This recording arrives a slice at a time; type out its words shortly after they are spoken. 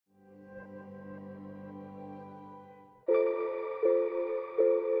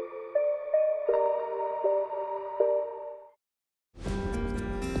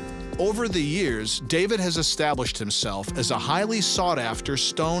Over the years, David has established himself as a highly sought-after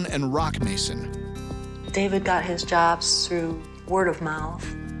stone and rock mason. David got his jobs through word of mouth,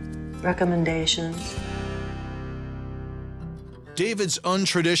 recommendations. David's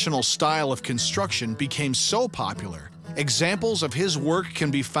untraditional style of construction became so popular, examples of his work can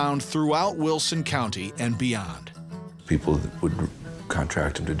be found throughout Wilson County and beyond. People would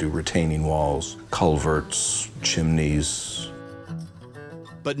contract him to do retaining walls, culverts, chimneys.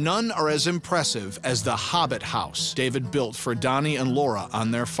 But none are as impressive as the Hobbit house David built for Donnie and Laura on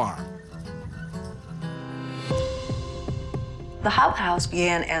their farm. The Hobbit house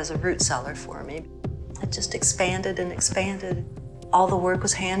began as a root cellar for me. It just expanded and expanded. All the work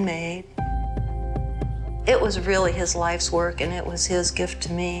was handmade. It was really his life's work, and it was his gift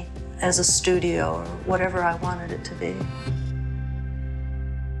to me as a studio or whatever I wanted it to be.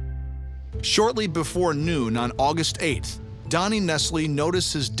 Shortly before noon on August 8th, Donnie Nestle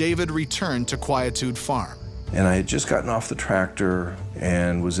notices David return to Quietude Farm. And I had just gotten off the tractor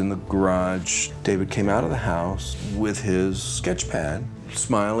and was in the garage. David came out of the house with his sketch pad,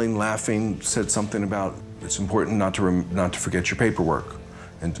 smiling, laughing, said something about it's important not to forget your paperwork.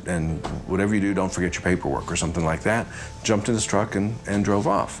 And whatever you do, don't forget your paperwork or something like that. Jumped in his truck and drove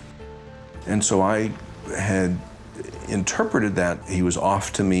off. And so I had interpreted that he was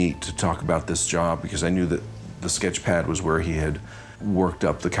off to me to talk about this job because I knew that the sketch pad was where he had worked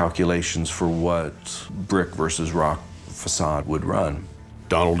up the calculations for what brick versus rock facade would run.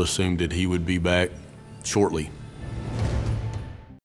 Donald assumed that he would be back shortly.